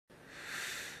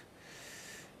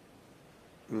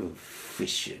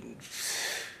fishing.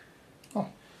 Oh.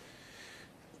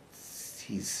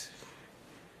 He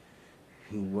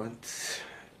wants...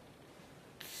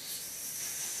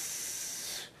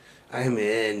 I'm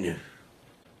in.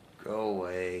 Go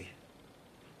away.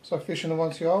 So fishing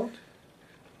wants you out?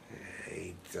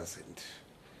 He doesn't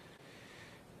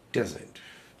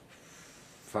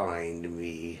find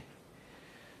me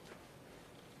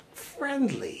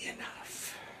friendly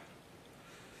enough.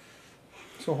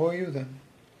 So who are you then?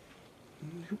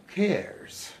 Who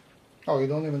cares? Oh, you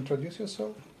don't even introduce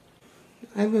yourself?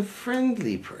 I'm a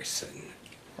friendly person.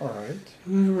 Alright.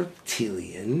 I'm a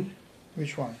reptilian.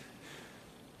 Which one?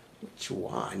 Which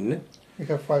one? We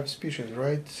have 5 species,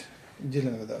 right?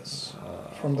 Dealing with us.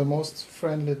 From the most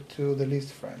friendly to the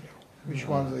least friendly. Which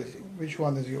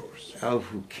one is yours? Oh,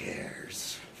 who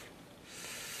cares?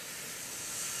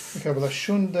 We have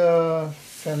Lashunda,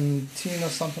 Fentine or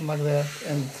something like that,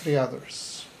 and 3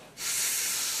 others.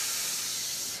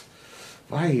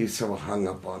 Why are you so hung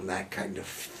up on that kind of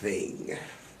thing?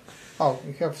 Oh,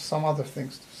 we have some other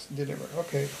things to deliver.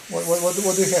 Okay. What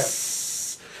do you have?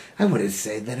 I want to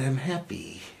say that I'm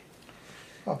happy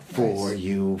for nice.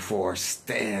 you for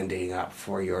standing up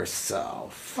for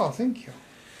yourself. Oh, thank you.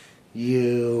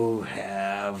 You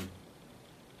have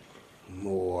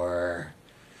more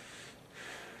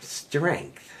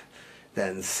strength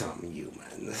than some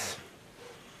humans.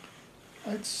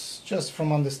 It's just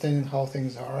from understanding how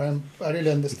things are. I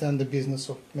really understand the business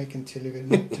of making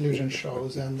television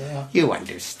shows, and you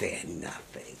understand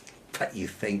nothing, but you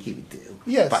think you do.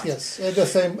 Yes, but yes.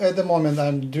 At the moment,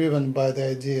 I'm driven by the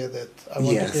idea that I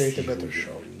want to create a better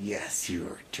show. Yes,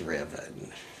 you're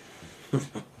driven.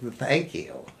 Thank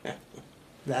you.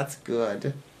 That's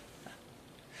good.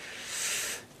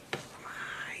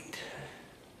 Mind.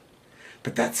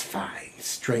 But that's fine.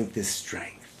 Strength is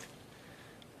strength.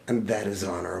 And that is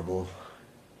honorable.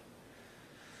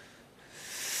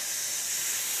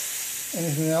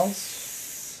 Anything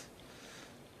else?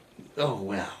 Oh,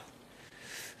 well.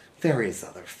 Various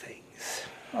other things.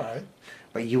 All right.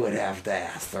 But you would have to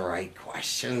ask the right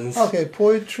questions. Okay,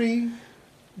 poetry,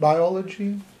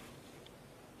 biology,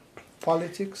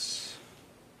 politics.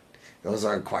 Those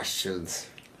aren't questions.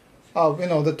 Oh,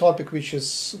 the topic which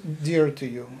is dear to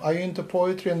you. Are you into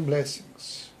poetry and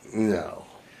blessings? No.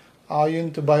 Are you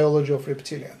into biology of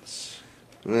reptilians?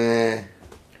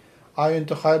 Are you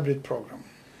into hybrid program?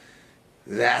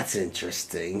 That's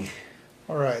interesting.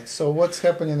 All right, so what's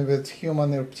happening with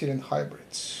human and reptilian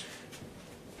hybrids?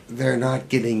 They're not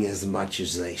getting as much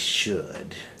as they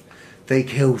should. They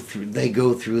go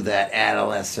through that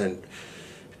adolescent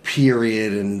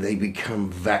period and they become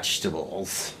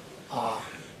vegetables.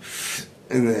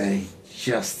 And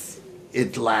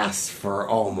it lasts for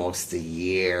almost a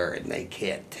year and they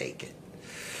can't take it.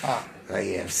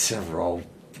 They have several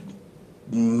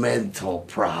mental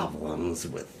problems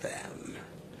with them.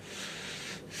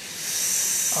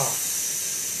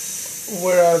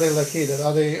 Where are they located?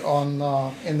 Are they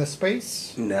in the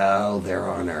space? No, they're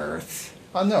on Earth.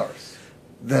 On Earth?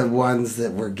 The ones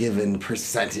that were given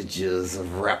percentages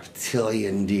of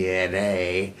reptilian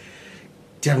DNA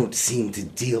don't seem to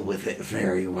deal with it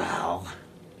very well.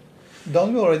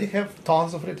 Don't we already have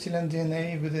tons of reptilian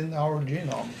DNA within our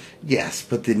genome? Yes,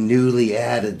 but the newly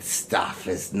added stuff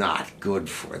is not good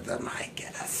for them, I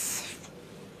guess.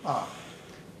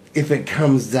 If it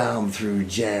comes down through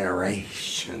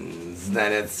generations,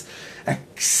 then it's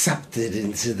accepted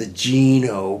into the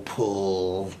geno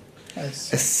pool,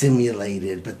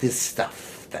 assimilated. But this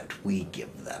stuff that we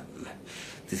give them,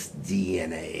 this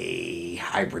DNA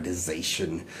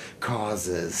hybridization,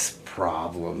 causes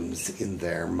problems in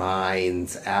their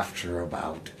minds after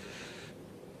about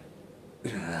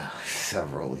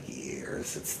several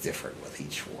years. It's different with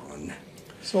each one.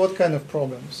 So what kind of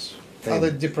problems? Are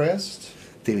they depressed?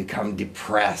 They become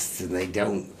depressed and they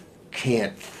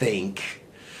can't think.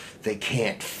 They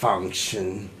can't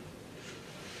function.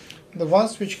 The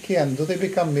ones which can, do they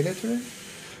become military?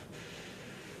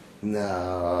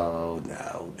 No.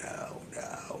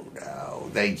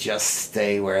 They just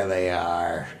stay where they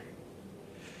are.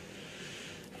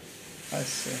 I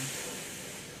see.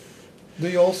 Do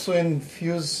you also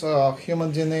infuse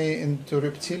human DNA into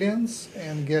reptilians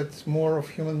and get more of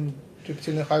human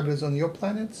reptilian hybrids on your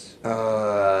planets?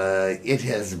 It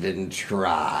has been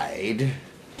tried.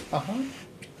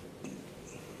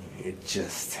 It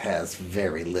just has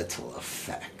very little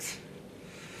effect.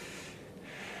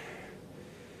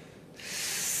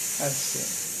 I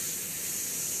see.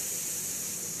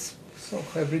 So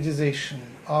hybridization.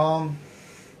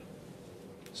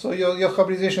 So your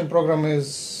hybridization program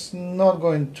is not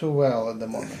going too well at the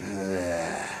moment.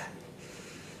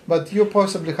 But you're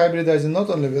possibly hybridizing not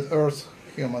only with Earth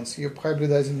humans, you're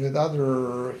hybridizing with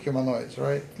other humanoids,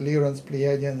 right? Lyrans,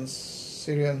 Pleiadians,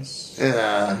 Sirians.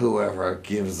 Whoever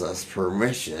gives us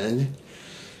permission.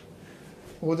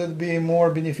 Would it be more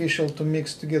beneficial to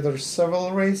mix together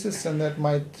several races and that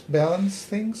might balance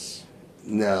things?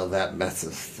 No, that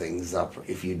messes things up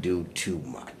if you do too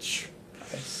much.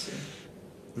 I see.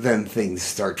 Then things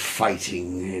start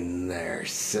fighting in their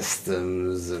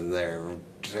systems and their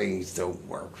things don't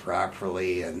work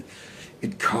properly and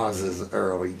it causes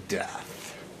early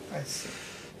death. I see.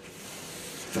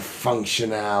 The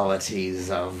functionalities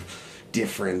of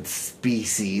different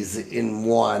species in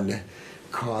one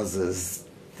causes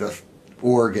the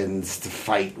organs to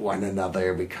fight one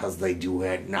another because they do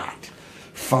not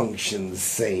function the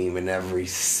same in every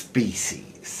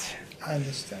species. I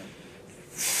understand.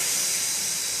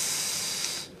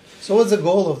 So what's the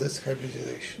goal of this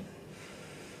hybridization?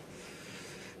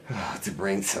 To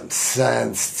bring some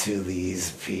sense to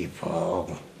these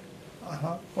people.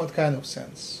 What kind of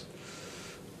sense?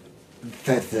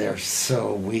 That they're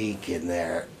so weak in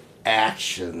their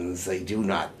actions, they do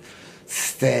not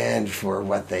stand for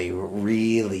what they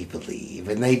really believe,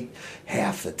 and they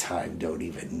half the time don't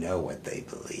even know what they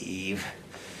believe.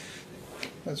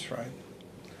 That's right.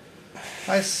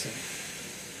 I see.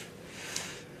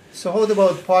 So what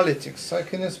about politics?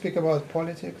 Can you speak about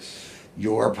politics?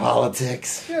 Your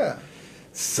politics? Yeah.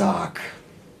 Suck.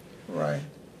 Right.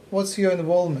 What's your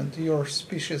involvement, your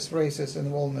species, race's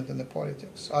involvement in the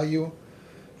politics? Are you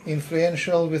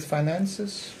influential with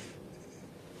finances?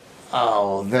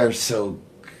 Oh, they're so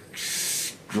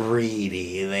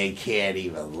greedy, they can't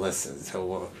even listen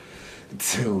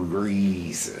to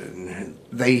reason.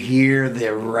 They hear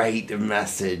the right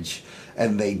message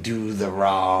and they do the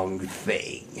wrong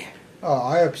thing. Oh,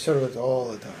 I observe it all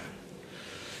the time.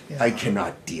 Yeah. I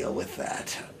cannot deal with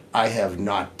that. I have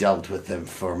not dealt with them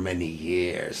for many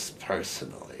years,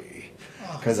 personally,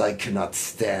 because I cannot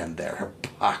stand their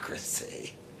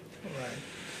hypocrisy. Right.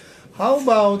 How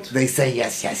about... They say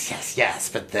yes, yes, yes, yes,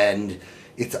 but then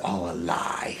it's all a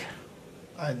lie.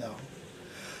 I know.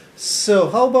 So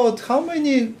how about how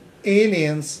many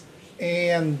aliens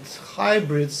and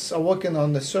hybrids are walking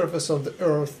on the surface of the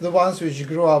Earth, the ones which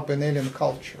grew up in alien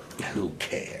culture? Who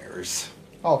cares?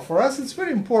 Oh, for us it's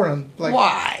very important. Like,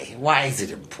 why? Why is it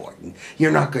important?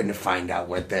 You're not going to find out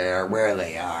where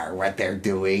they are, what they're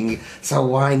doing, so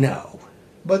why no?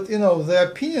 But, you know, the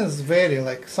opinions vary.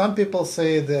 Like, some people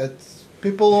say that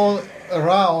people all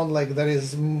around, like, there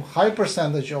is high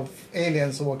percentage of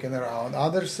aliens walking around.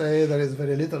 Others say there is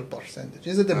very little percentage.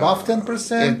 Is it above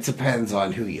 10%? It depends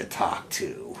on who you talk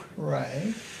to.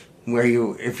 Right.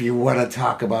 If you want to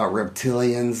talk about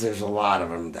reptilians, there's a lot of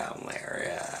them down there,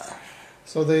 yeah.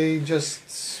 So they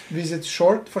just visit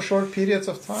for short periods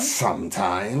of time?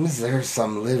 Sometimes. There's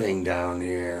some living down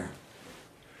here.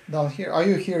 Down here? Are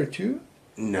you here too?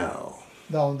 No.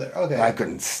 Down there, okay. I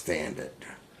couldn't stand it.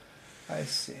 I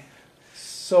see.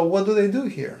 So what do they do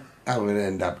here? I would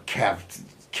end up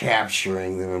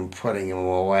capturing them and putting them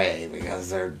away because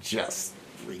they're just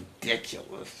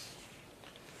ridiculous.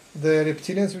 The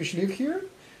reptilians which live here?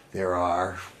 There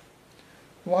are.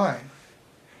 Why?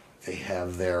 They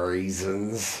have their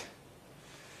reasons.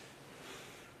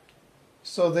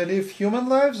 So they live human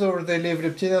lives or they live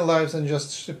reptilian lives and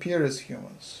just appear as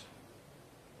humans?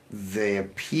 They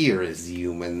appear as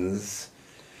humans,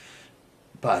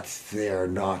 but they're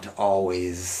not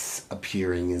always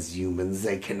appearing as humans.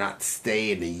 They cannot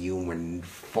stay in a human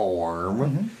form.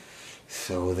 Mm-hmm.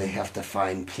 So they have to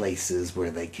find places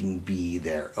where they can be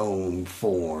their own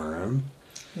form.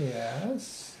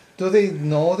 Yes. Do they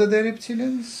know that they're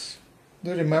reptilians? Do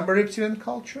you remember reptilian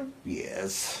culture?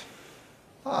 Yes.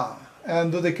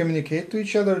 And do they communicate to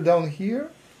each other down here?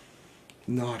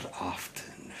 Not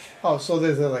often. Oh, so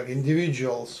they're like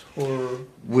individuals who are...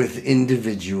 With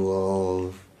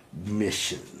individual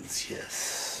missions,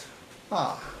 yes.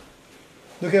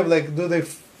 Do they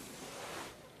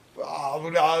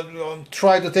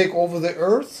try to take over the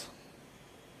Earth?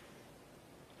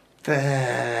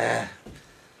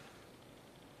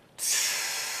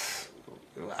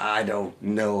 I don't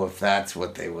know if that's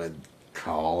what they would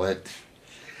call it.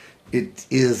 It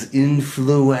is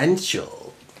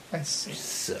influential. I see.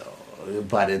 So,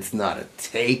 but it's not a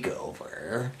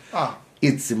takeover. Ah.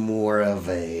 It's more of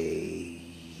a...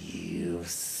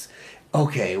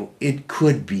 Okay, it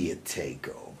could be a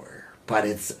takeover, but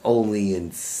it's only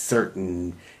in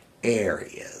certain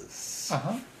areas.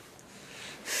 Uh-huh.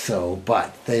 So,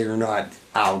 but they're not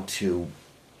out to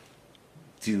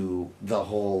do the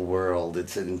whole world.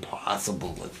 It's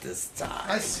impossible at this time.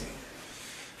 I see.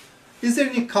 Is there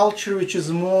any culture which is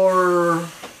more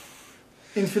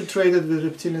infiltrated with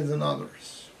reptilians and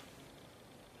others.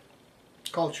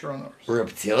 Culture on Earth.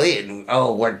 Reptilian?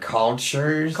 Oh, what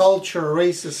cultures? Culture,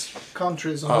 races,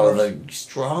 countries on Oh, Earth. the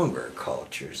stronger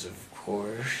cultures, of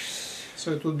course.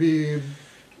 So it would be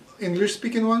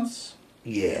English-speaking ones?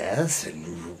 Yes,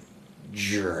 and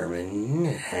German,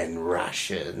 and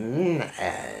Russian,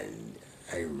 and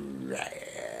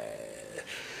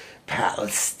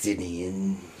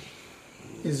Palestinian.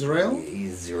 Israel?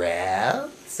 Israel,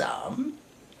 some.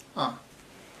 Ah,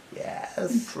 Yes.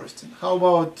 interesting. How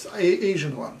about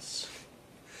Asian ones?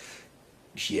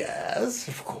 Yes,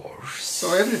 of course.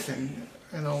 So everything,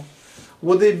 you know.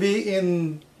 Would they be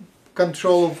in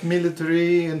control of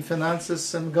military and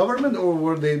finances and government, or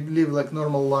would they live like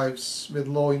normal lives with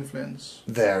low influence?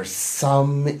 There's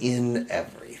some in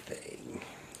everything.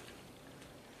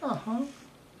 Uh-huh.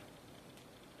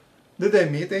 Did I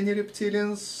meet any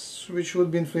reptilians which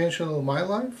would be influential in my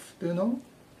life? Do you know?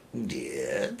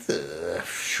 Yes,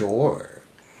 sure.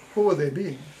 Who would they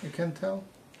be? You can't tell?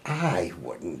 I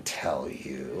wouldn't tell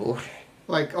you.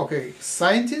 Like, okay,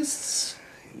 scientists?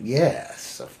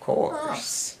 Yes, of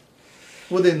course.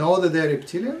 Would they know that they're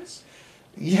reptilians?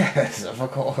 Yes, of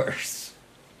course.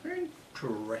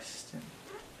 Interesting.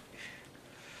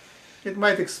 It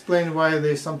might explain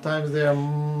why sometimes they are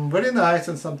very nice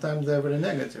and sometimes they're very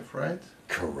negative, right?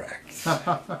 Correct.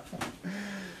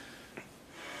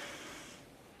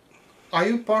 Are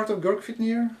you part of Girk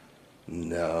Fitneer?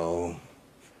 No.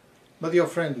 But you're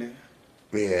friendly.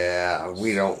 Yeah,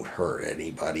 we don't hurt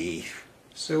anybody.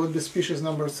 So it would be species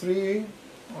number 3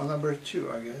 or number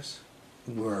 2, I guess.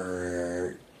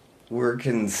 We're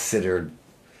considered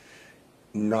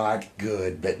not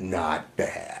good, but not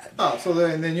bad. Ah, so they're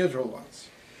in the neutral ones.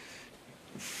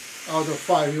 Out of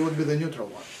 5, you would be the neutral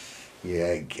one. Yeah,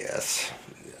 I guess.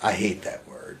 I hate that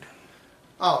word.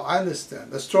 Oh, I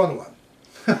understand. The strong one.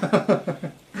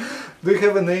 Do you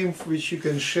have a name which you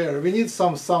can share? We need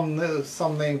some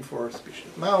name for a species.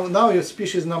 Now your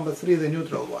species number 3, the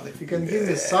neutral one. If you can give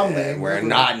me some name. We're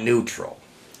not neutral.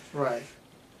 Right.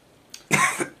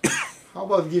 How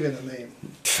about giving a name?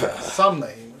 Some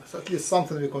name. At least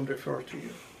something we can refer to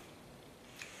you.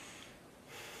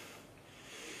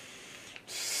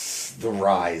 The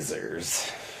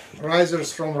risers.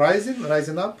 Risers from rising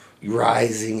up?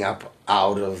 Rising up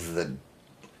out of the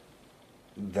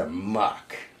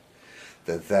muck.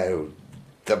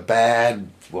 The bad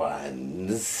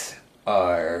ones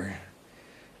are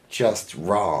just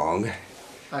wrong,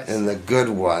 and the good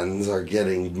ones are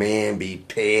getting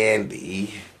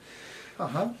mamby-pamby.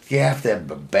 Uh-huh. You have to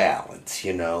have a balance,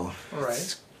 you know.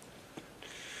 Right.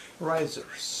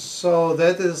 Risers. So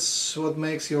that is what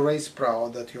makes your race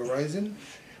proud, that you're rising?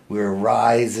 We're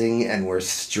rising and we're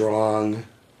strong.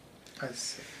 I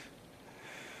see.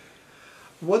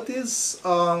 What is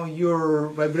your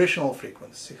vibrational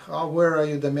frequency? Where are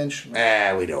you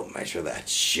dimensional? We don't measure that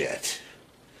shit.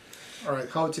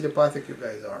 Alright, how telepathic you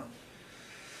guys are?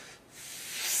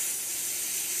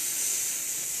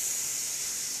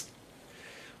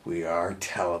 We are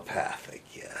telepathic,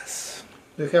 yes.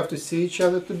 Do you have to see each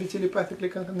other to be telepathically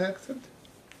connected?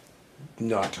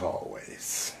 Not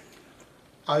always.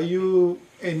 Are you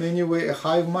in any way a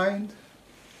hive mind?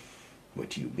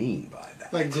 What do you mean by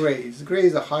that? Like Greys. Grey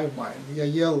is a hive mind.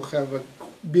 Yahyel have a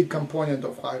big component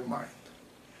of hive mind.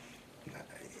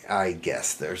 I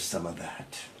guess there's some of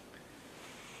that.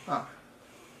 Ah.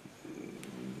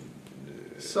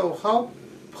 So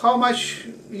how much...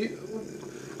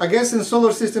 I guess in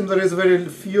solar system there is very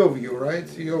few of you, right?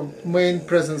 Your main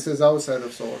presence is outside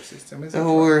of solar system, isn't it?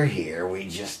 We're here. We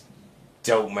just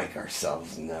don't make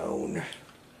ourselves known.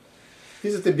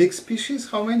 Is it a big species?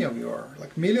 How many of you are?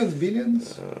 Like millions,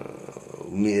 billions?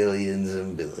 Millions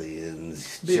and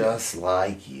billions. Just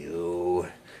like you.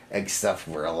 Except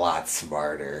we're a lot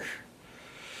smarter.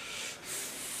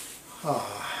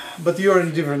 But you're in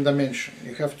a different dimension.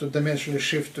 You have to dimensionally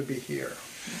shift to be here.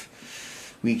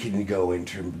 We can go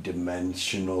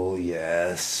interdimensional,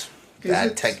 yes.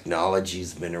 That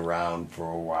technology's been around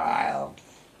for a while.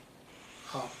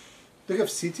 Do you have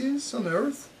cities on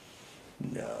Earth?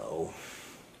 No.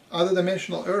 Other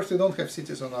dimensional Earth? You don't have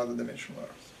cities on other dimensional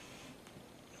Earth.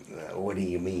 What do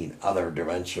you mean, other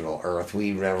dimensional Earth?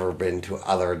 We've never been to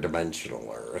other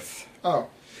dimensional Earth. Oh.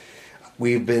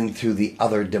 We've been through the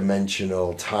other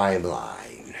dimensional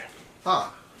timeline.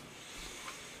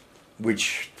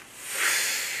 Which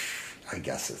I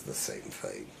guess is the same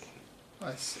thing.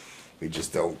 I see. We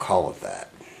just don't call it that.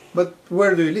 But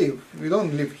where do you live? We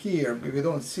don't live here. We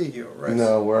don't see you, right?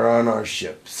 No, we're on our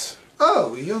ships.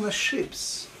 Oh, you're on the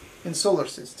ships in solar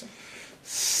system.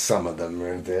 Some of them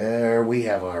are there. We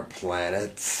have our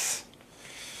planets.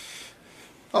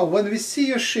 Oh, when we see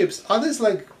your ships, are these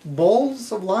like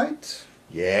balls of light?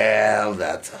 Yeah,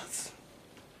 that's us.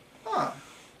 Ah.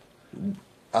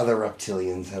 Other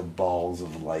reptilians have balls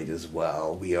of light as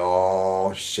well. We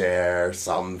all share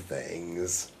some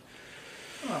things.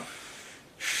 Ah.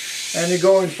 And you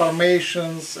go in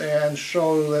formations and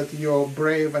show that you're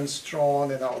brave and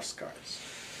strong in our skies.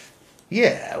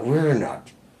 Yeah, we're not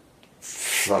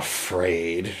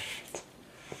afraid.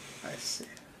 I see.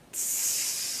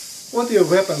 What are your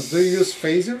weapons? Do you use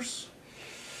phasers?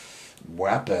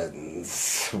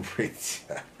 Weapons.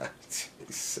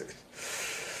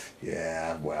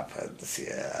 Yeah, weapons,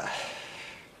 yeah.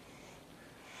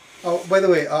 Oh, by the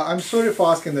way, I'm sorry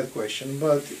for asking that question,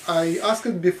 but I asked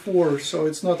it before, so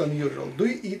it's not unusual. Do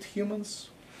you eat humans?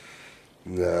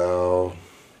 No.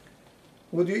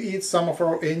 Would you eat some of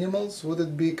our animals? Would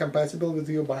it be compatible with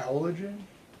your biology?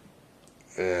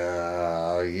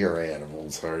 Your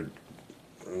animals are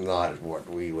not what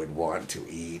we would want to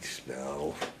eat,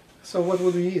 no. So what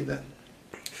would we eat then?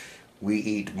 We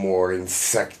eat more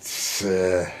insects,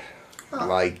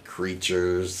 like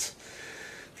creatures.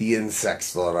 The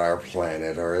insects on our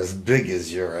planet are as big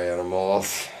as your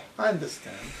animals. I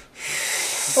understand.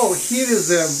 Oh, here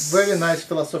is a very nice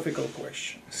philosophical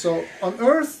question. So, on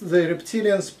Earth, the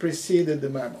reptilians preceded the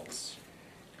mammals,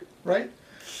 right?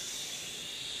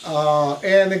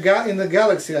 And in the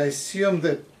galaxy, I assume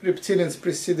that reptilians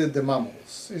preceded the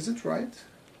mammals. Is it right?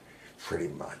 Pretty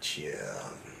much,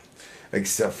 yeah.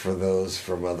 Except for those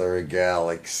from other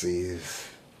galaxies.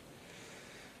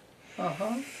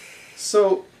 Uh-huh.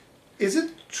 So, is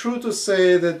it true to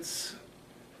say that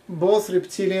both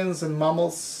reptilians and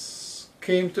mammals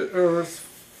came to Earth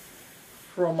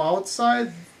from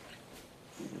outside?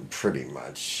 Pretty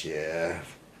much, yeah.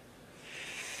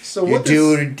 So you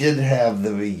did have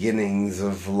the beginnings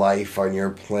of life on your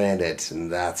planet,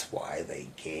 and that's why they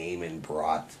came and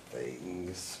brought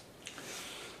things.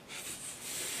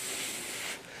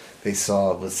 They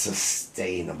saw it was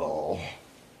sustainable.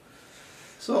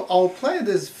 So our planet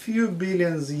is a few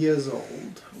billions years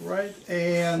old, right?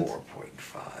 And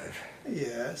 4.5.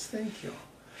 Yes, thank you.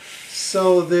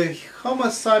 So the Homo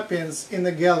sapiens in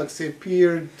the galaxy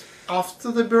appeared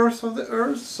after the birth of the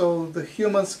Earth. So the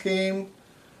humans came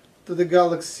to the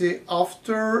galaxy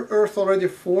after Earth already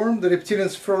formed. The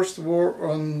reptilians first were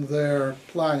on their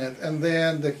planet, and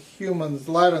then the humans,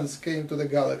 Lyrans, came to the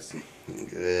galaxy.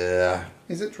 Yeah.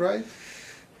 Is it right?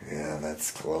 Yeah,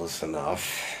 that's close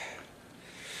enough.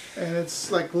 And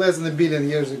it's like less than 1 billion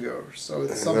years ago, so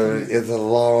it's something... It's a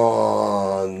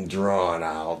long,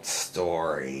 drawn-out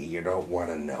story. You don't want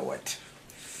to know it.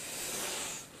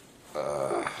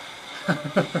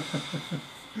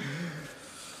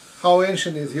 How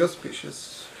ancient is your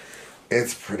species?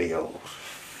 It's pretty old.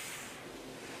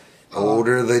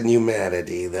 Older than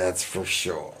humanity, that's for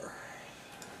sure.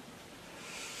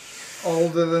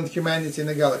 Older than humanity in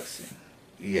the galaxy?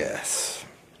 Yes.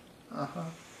 Uh-huh.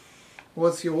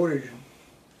 What's your origin?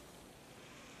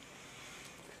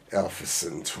 Alpha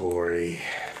Centauri.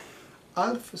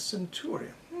 Alpha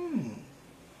Centauri.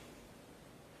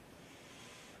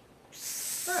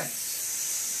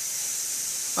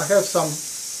 Nice. I have some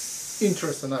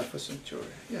interest in Alpha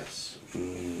Centauri, yes.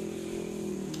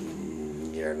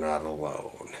 You're not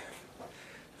alone.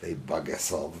 They bug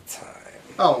us all the time.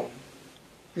 Oh,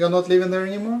 you're not living there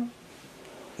anymore?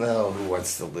 No, who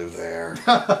wants to live there?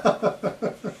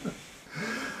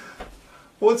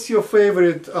 What's your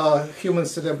favorite human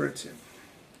celebrity?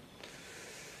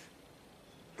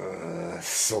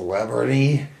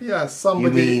 Celebrity? Yeah,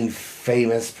 somebody... You mean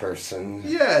famous person?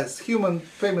 Yes, human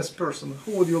famous person.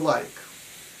 Who would you like?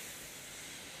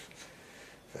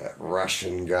 That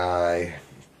Russian guy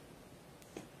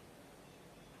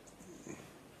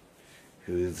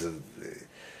who's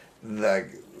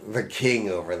the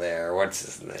king over there. What's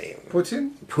his name?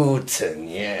 Putin? Putin,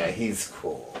 yeah, he's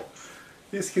cool.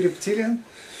 Is he reptilian?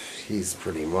 He's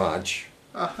pretty much.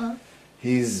 Uh-huh.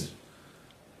 He's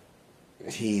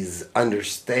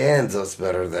understands us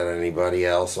better than anybody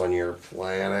else on your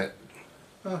planet.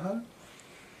 Uh-huh.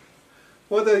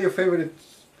 What are your favorite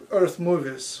Earth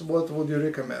movies? What would you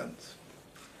recommend?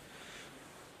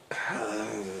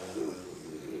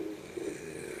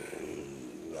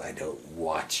 I don't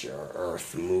watch your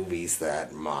Earth movies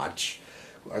that much.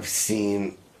 I've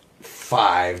seen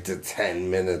 5 to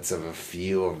 10 minutes of a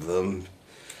few of them.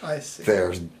 I see.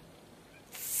 They're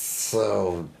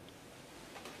so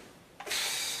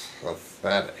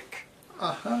pathetic.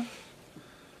 Uh-huh.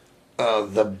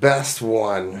 The best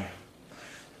one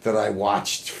that I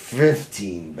watched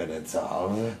 15 minutes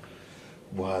of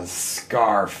was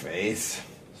Scarface.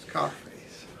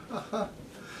 Scarface. Uh-huh.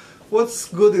 What's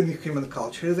good in the human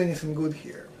culture? Is anything good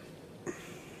here?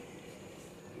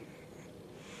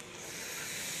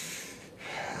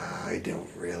 I don't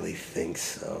really think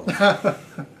so.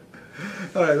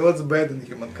 All right, what's bad in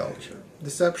human culture?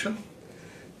 Deception?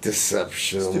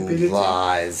 Deception, Stupidity?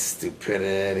 lies,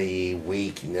 stupidity,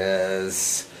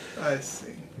 weakness, I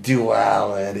see.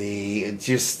 duality. It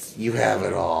just, you have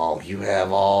it all. You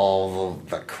have all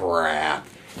the crap.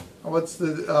 What's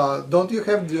the? Don't you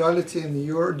have duality in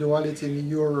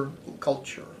your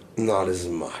culture? Not as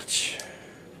much.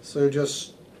 So you're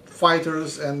just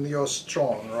fighters and you're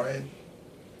strong, right?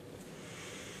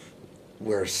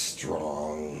 We're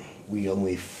strong. We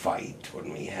only fight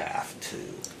when we have to.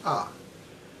 Ah.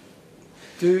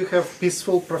 Do you have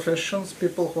peaceful professions?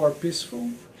 People who are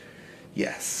peaceful?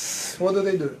 Yes. What do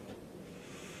they do?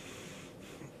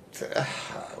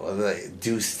 Well, they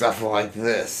do stuff like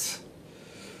this.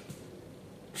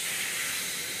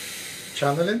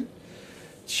 Channeling?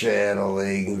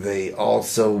 Channeling. They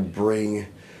also bring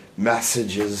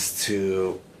messages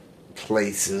to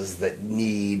places that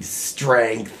need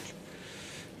strength.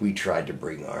 We tried to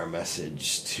bring our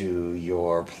message to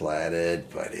your planet,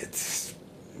 but it's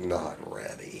not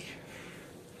ready.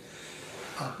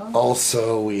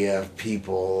 Also, we have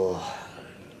people.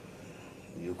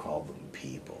 You call them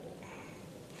people.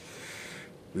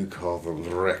 We call them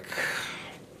Rick.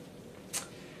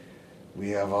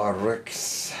 We have our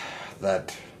Ricks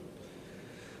that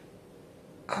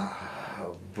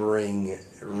bring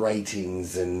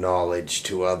writings and knowledge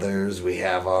to others. We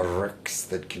have our Ricks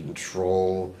that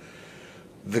control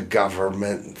the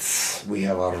governments. We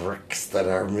have our Ricks that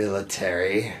are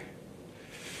military.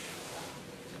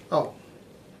 Oh.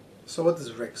 So what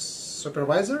is Ricks?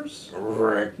 Supervisors?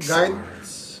 Ricks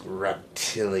Guides?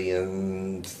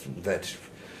 Reptilians that...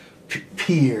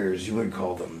 peers, you would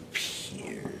call them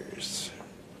peers.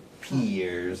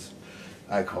 Peers.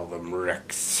 I call them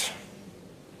Ricks.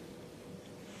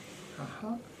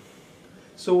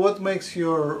 So what makes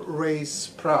your race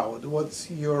proud? What's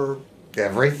your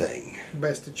Everything.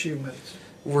 best achievement?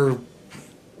 We're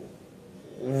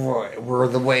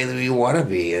the way that we want to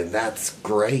be, and that's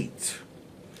great.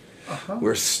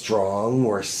 We're strong,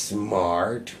 we're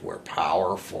smart, we're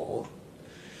powerful.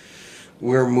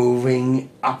 We're moving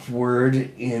upward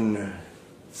in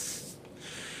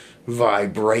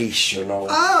vibrational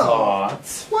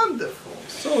thoughts. Wonderful.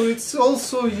 So it's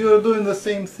also you're doing the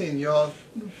same thing. You're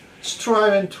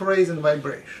striving to raise in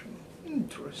vibration.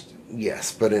 Interesting.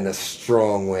 Yes, but in a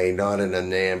strong way, not in a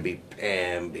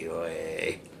namby-pamby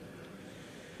way.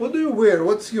 What do you wear?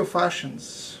 What's your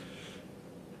fashions?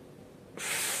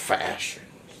 Fashion.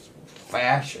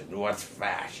 Fashion? What's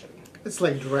fashion? It's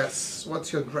like dress.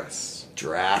 What's your dress?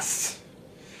 Dress.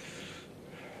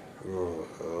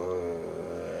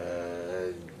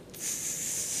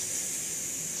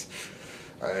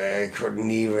 I couldn't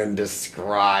even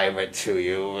describe it to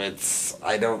you.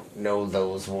 I don't know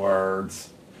those words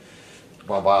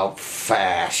about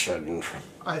fashion.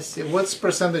 I see. What's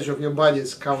percentage of your body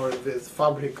is covered with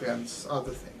fabric and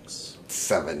other things?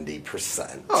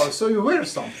 70%. Oh, so you wear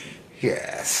something.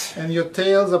 Yes. And your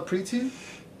tails are pretty?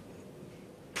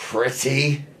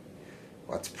 Pretty?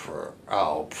 What's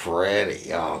oh,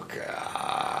 pretty. Oh,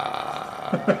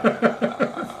 God.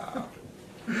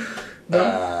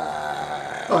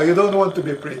 Oh, you don't want to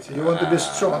be pretty. You want to be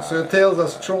strong. So your tails are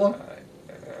strong?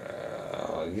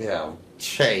 Yeah,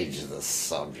 change the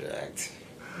subject.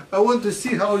 I want to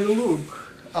see how you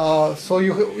look. So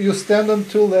you stand on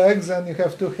two legs and you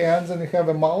have two hands and you have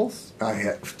a mouth? I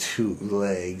have two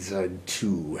legs and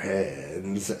two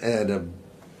hands and a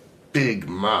big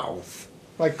mouth.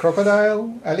 Like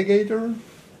crocodile, alligator,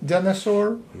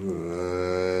 dinosaur?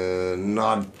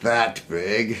 Not that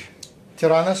big.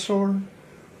 Tyrannosaur?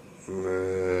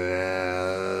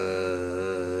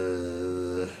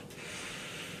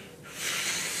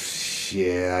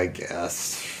 Yeah, I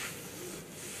guess.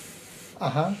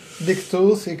 Big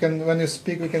tooth. You can, when you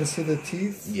speak, we can see the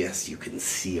teeth. Yes, you can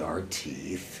see our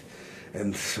teeth,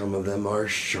 and some of them are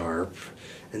sharp,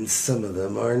 and some of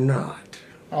them are not.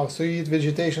 Oh, so you eat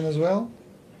vegetation as well?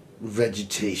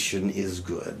 Vegetation is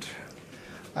good.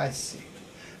 I see.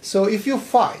 So if you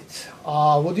fight,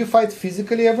 would you fight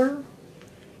physically ever?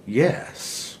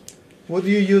 Yes. Would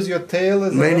you use your tail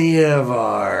as Many of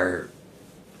our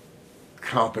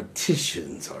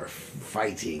competitions are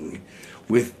fighting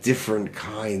with different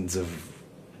kinds of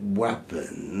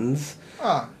weapons,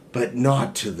 but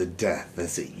not to the death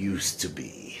as it used to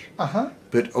be.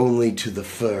 But only to the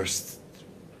first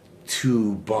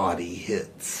 2 body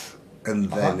hits, and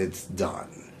then it's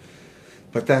done.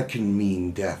 But that can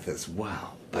mean death as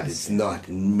well, but it's not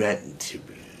meant to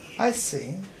be. I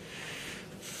see.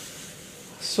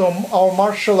 So our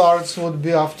martial arts would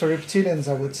be after reptilians,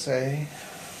 I would say.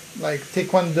 Like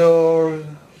taekwondo,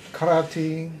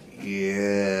 karate.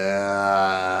 Yeah.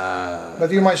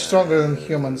 But you're much stronger than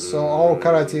humans, so our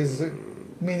karate is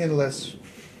meaningless,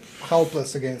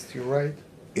 helpless against you, right?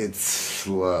 It's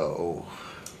slow.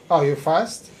 Oh, you're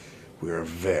fast? We're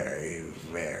very,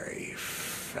 very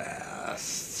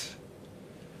fast.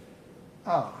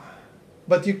 Ah.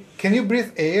 But can you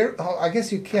breathe air? Oh, I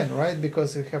guess you can, right?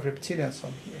 Because you have reptilians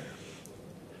on here.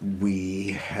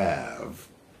 We have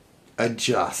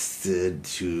adjusted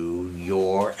to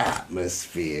your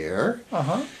atmosphere,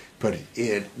 but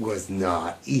it was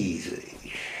not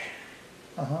easy.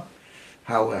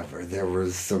 However, there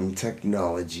was some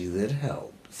technology that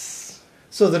helps.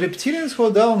 So the reptilians who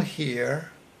are down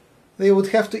here, they would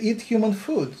have to eat human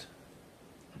food.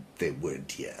 They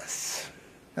would, yes.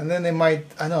 And then they might,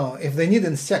 I know, if they need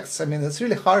insects, I mean, it's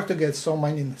really hard to get so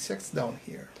many insects down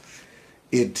here.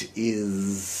 It is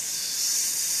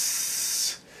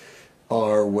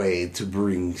our way to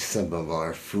bring some of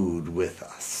our food with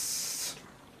us.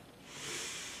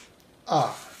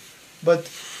 But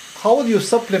how would you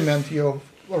supplement your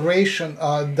ration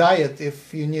diet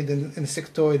if you need an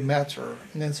insectoid matter?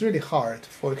 And it's really hard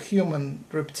for a human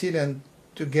reptilian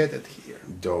to get it here.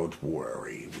 Don't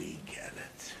worry, we get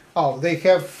it. Oh, they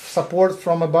have support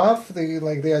from above? They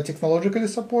are technologically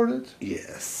supported?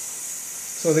 Yes.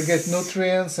 So they get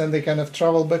nutrients and they kind of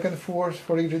travel back and forth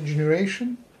for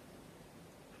regeneration?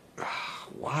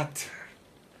 What?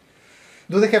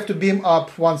 Do they have to beam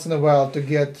up once in a while to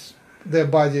get their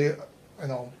body,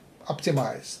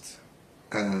 optimized?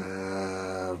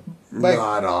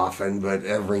 Not often, but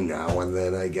every now and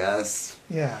then, I guess.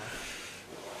 Yeah.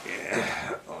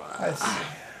 I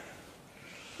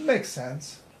see. Makes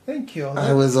sense. Thank you.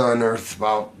 I was on Earth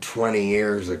about 20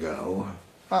 years ago.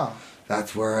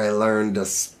 That's where I learned to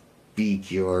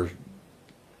speak your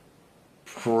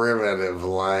primitive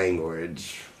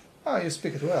language. You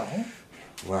speak it well.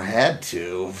 Well, I had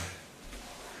to.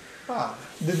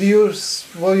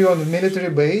 Were you on the military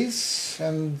base?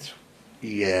 And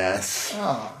yes.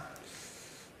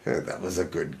 That was a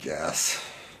good guess.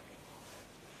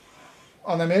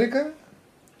 On America?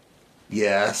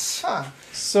 Yes.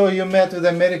 So you met with the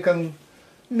American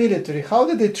military. How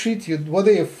did they treat you? Were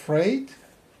they afraid?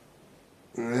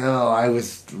 No, I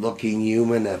was looking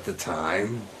human at the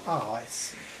time. I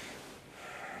see.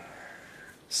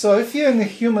 So if you're in a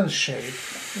human shape,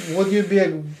 would you be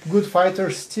a good fighter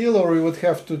still, or you would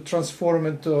have to transform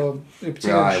into a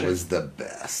reptilian shape? I was the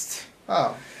best.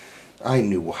 Oh. I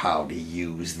knew how to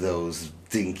use those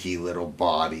dinky little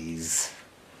bodies.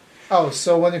 Oh,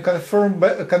 so when you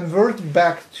convert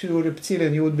back to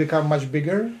reptilian, you would become much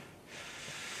bigger?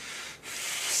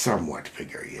 Somewhat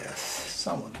bigger, yes.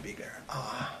 Somewhat bigger.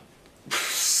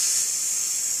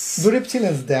 Do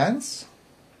reptilians dance?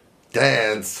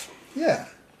 Dance? Yeah.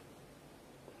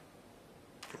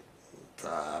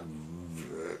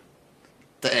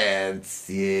 Dance,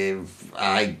 yeah,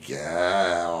 I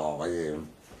guess.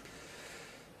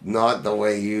 Not the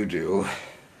way you do.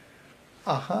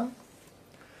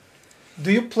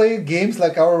 Do you play games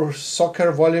like our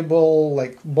soccer, volleyball,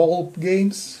 like ball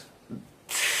games?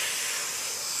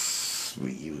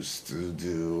 We used to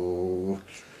do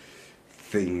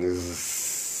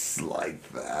things like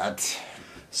that.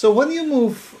 So when you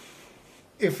move,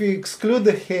 if you exclude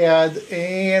the head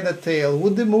and the tail,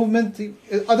 would the movement,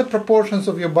 other proportions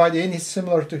of your body any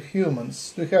similar to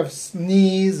humans? Do you have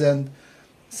knees and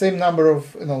same number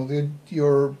of,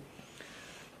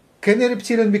 can a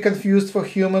reptilian be confused for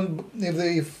human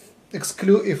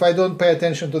if I don't pay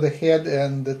attention to the head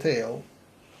and the tail?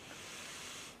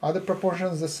 Are the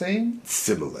proportions the same?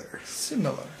 Similar.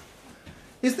 Similar.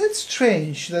 Isn't it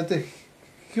strange that the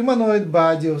humanoid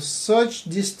body of such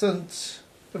distant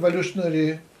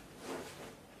evolutionary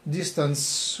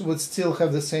distance would still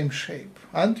have the same shape?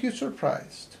 Aren't you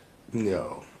surprised?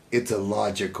 No, it's a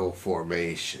logical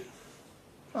formation.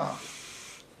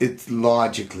 It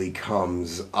logically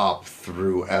comes up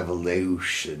through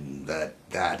evolution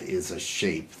that is a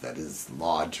shape that is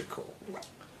logical.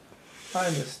 I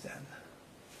understand.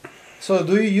 So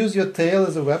do you use your tail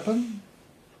as a weapon?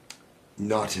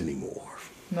 Not anymore.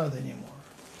 Not anymore.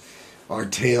 Our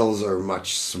tails are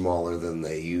much smaller than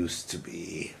they used to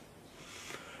be.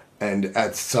 And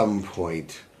at some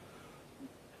point,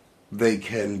 they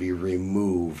can be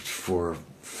removed for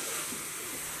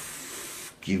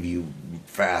give you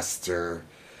faster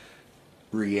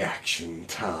reaction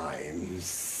times.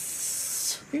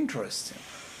 Interesting.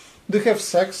 Do you have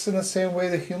sex in the same way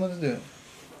that humans do?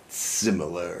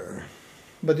 Similar.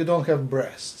 But you don't have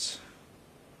breasts.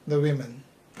 The women.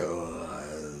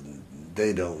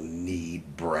 They don't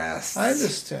need breasts. I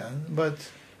understand, but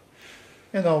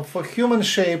for human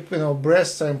shape,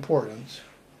 breasts are important,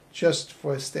 just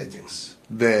for aesthetics.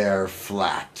 They're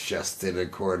flat-chested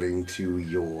according to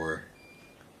your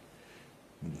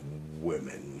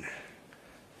women.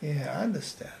 Yeah, I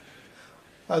understand.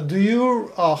 Do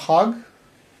you hug?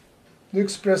 Do you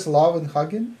express love in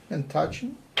hugging and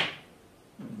touching?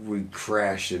 We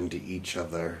crash into each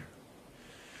other.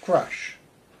 Crash.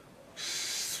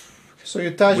 So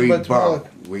you touch, We but bump.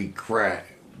 We crack.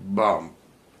 Bump.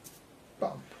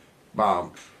 bump.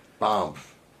 Bump. Bump.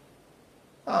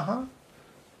 Uh-huh.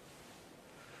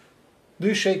 Do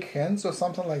you shake hands or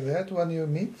something like that when you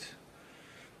meet?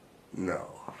 No.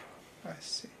 I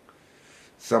see.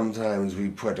 Sometimes we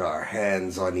put our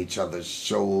hands on each other's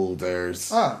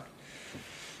shoulders. Ah.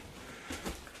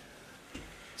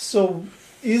 So,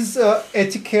 is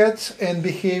etiquette and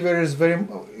behavior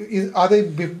are they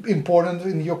important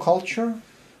in your culture?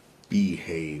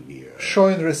 Behavior.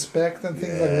 Showing respect and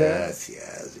things like that? Yes.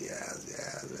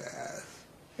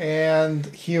 And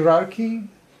hierarchy?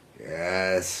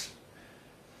 Yes.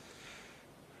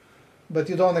 But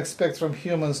you don't expect from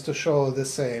humans to show the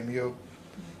same.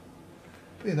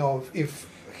 If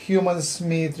humans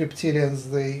meet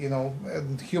reptilians,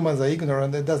 and humans are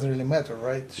ignorant, it doesn't really matter,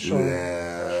 right? Showing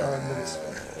the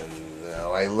respect.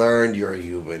 No, I learned your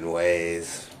human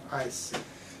ways. I see.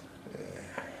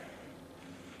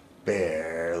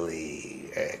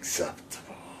 Barely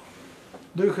acceptable.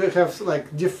 Do you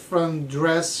have different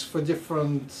dress for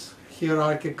different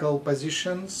hierarchical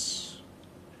positions?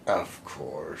 Of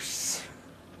course.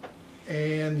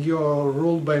 And you're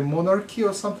ruled by monarchy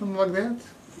or something like that?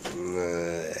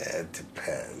 It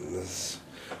depends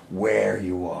where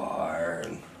you are.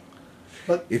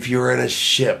 But if you're in a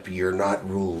ship, you're not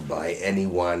ruled by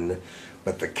anyone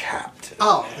but the captain.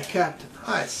 Oh, the captain.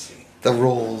 I see. The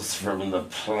rules from the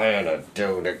planet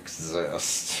don't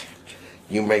exist.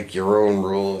 You make your own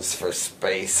rules for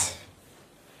space.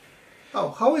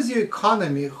 Oh, how is your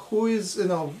economy? Who is,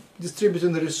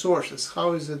 distributing the resources?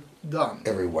 How is it done?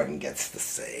 Everyone gets the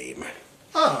same.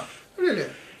 Ah, really?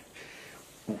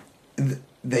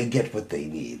 They get what they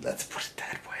need, let's put it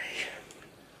that way.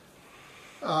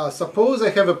 Suppose I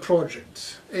have a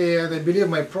project, and I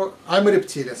believe I'm a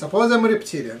reptilian. Suppose I'm a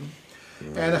reptilian,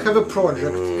 and I have a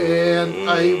project,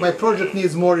 and my project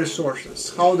needs more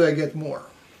resources. How do I get more?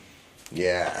 You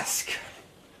ask.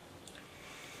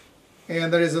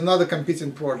 And there is another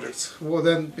competing project. Well,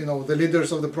 then, the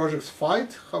leaders of the projects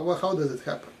fight? How does it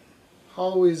happen?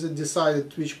 How is it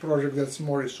decided which project gets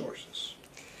more resources?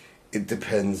 It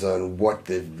depends on what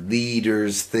the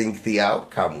leaders think the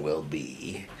outcome will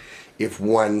be. If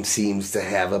one seems to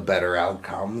have a better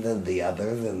outcome than the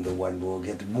other, then the one will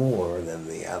get more than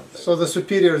the other. So the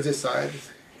superiors decide?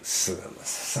 Some.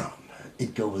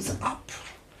 It goes up.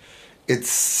 It's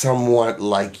somewhat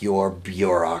like your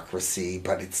bureaucracy,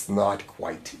 but it's not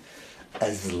quite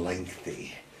as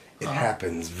lengthy. It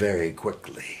happens very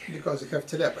quickly. Because you have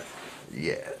telepathy.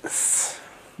 Yes.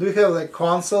 Do you have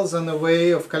councils and a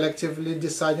way of collectively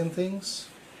deciding things?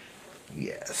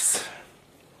 Yes.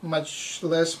 Much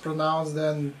less pronounced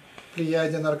than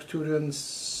Pleiadian,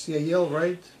 Arcturians, Yahyel,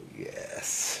 right?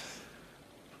 Yes.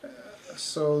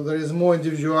 So there is more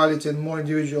individuality and more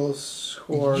individuals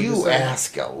who are... You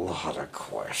ask a lot of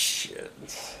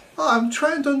questions. Oh, I'm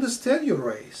trying to understand your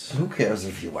race. Who cares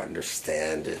if you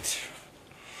understand it?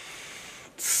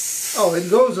 Oh, it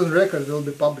goes on record, it will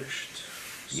be published.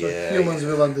 So humans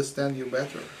will understand you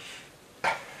better.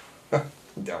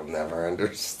 They'll never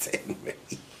understand me.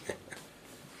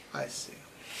 I see.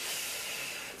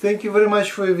 Thank you very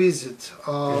much for your visit,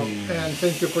 and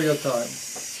thank you for your time.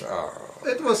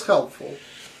 It was helpful.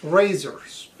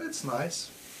 Razors, it's nice.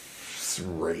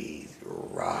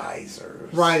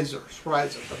 Risers. I'm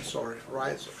sorry,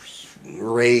 risers.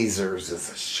 Razors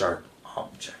is a sharp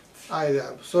object.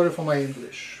 Sorry for my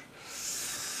English.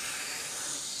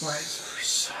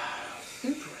 Risers.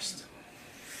 Interesting.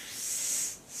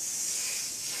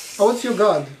 Oh, what's your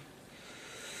god?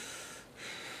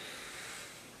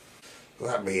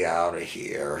 Let me out of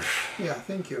here. Yeah,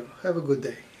 thank you. Have a good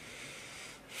day.